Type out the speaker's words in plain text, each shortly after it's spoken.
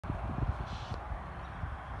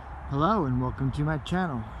Hello and welcome to my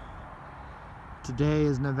channel. Today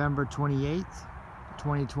is November 28th,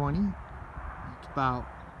 2020. It's about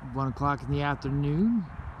 1 o'clock in the afternoon,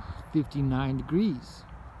 59 degrees.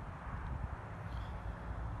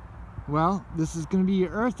 Well, this is going to be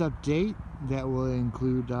your Earth update that will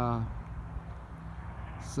include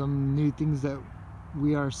some new things that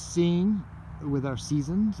we are seeing with our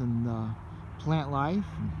seasons and plant life,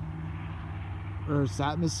 Earth's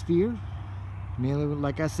atmosphere. Mainly,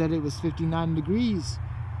 like I said, it was 59 degrees,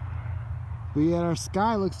 but yet our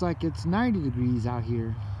sky looks like it's 90 degrees out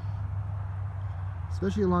here,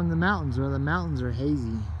 especially along the mountains, where the mountains are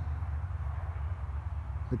hazy.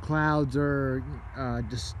 The clouds are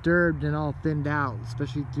disturbed and all thinned out,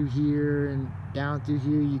 especially through here and down through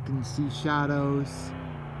here. You can see shadows.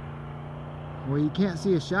 Well, you can't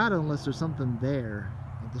see a shadow unless there's something there.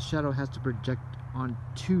 The shadow has to project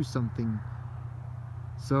onto something.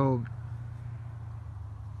 So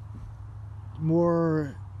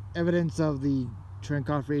more evidence of the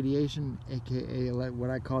Cherenkov radiation, aka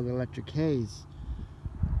what I call the electric haze.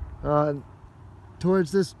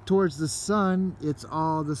 Towards the sun,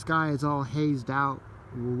 the sky is all hazed out,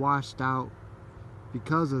 washed out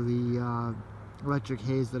because of the electric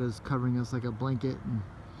haze that is covering us like a blanket. And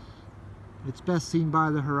it's best seen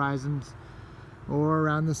by the horizons or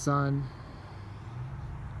around the sun,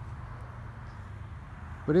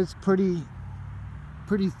 but it's pretty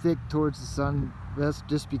thick towards the sun. That's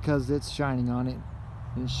just because it's shining on it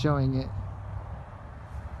and showing it.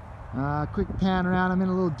 Quick pan around. I'm in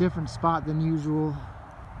a little different spot than usual.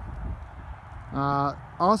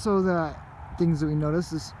 Also, the things that we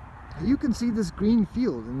notice is you can see this green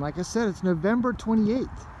field, and like I said, it's November 28th.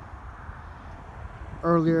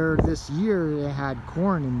 Earlier this year they had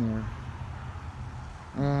corn in there,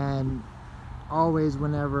 and always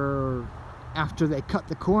whenever after they cut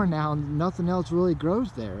the corn down, nothing else really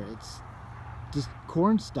grows there. It's just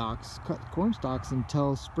corn stalks, cut corn stalks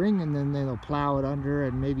until spring, and then they'll plow it under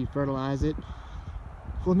and maybe fertilize it.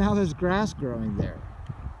 Well, now there's grass growing there.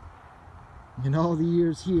 In all the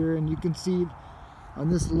years here, and you can see on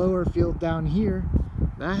this lower field down here,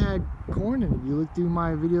 that had corn in it. You look through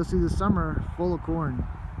my videos through the summer, full of corn.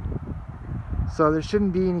 So there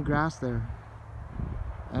shouldn't be any grass there.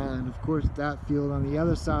 And of course that field on the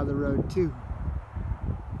other side of the road too.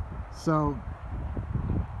 So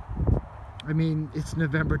I mean, it's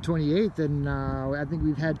November 28th, and I think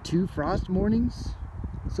we've had 2 frost mornings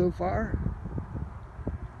so far.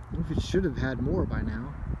 I don't know if it should have had more by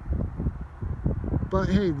now, but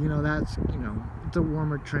hey, you know, that's, you know, it's a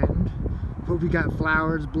warmer trend. But we got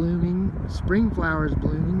flowers blooming, spring flowers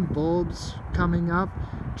blooming, bulbs coming up,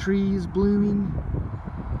 trees blooming,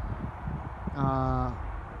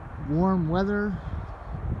 warm weather,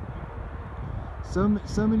 so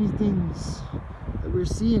many things that we're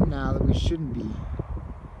seeing now that we shouldn't be.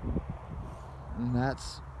 And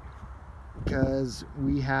that's because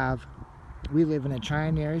we live in a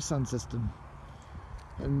trinary sun system,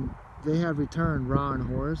 and they have returned Ra and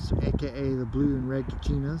Horus, aka the blue and red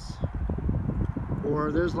Kachinas,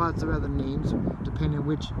 or there's lots of other names depending on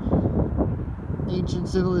which ancient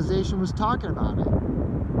civilization was talking about it.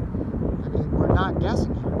 I mean, we're not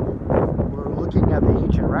guessing here. We're looking at the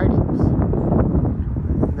ancient writings,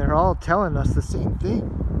 and they're all telling us the same thing.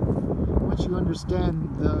 Once you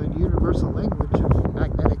understand the universal language of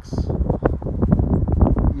magnetics,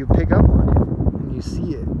 you pick up on it and you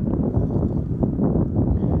see it.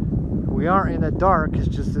 We aren't in the dark, it's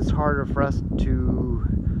just it's harder for us to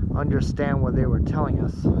understand what they were telling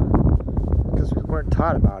us because we weren't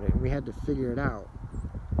taught about it. We had to figure it out.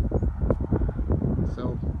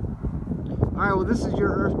 So, alright, well, this is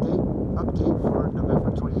your Earth update for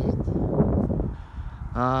November 28th.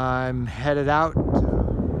 I'm headed out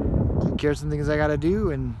to take care of some things I gotta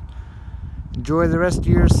do, and enjoy the rest of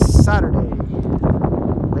your Saturday.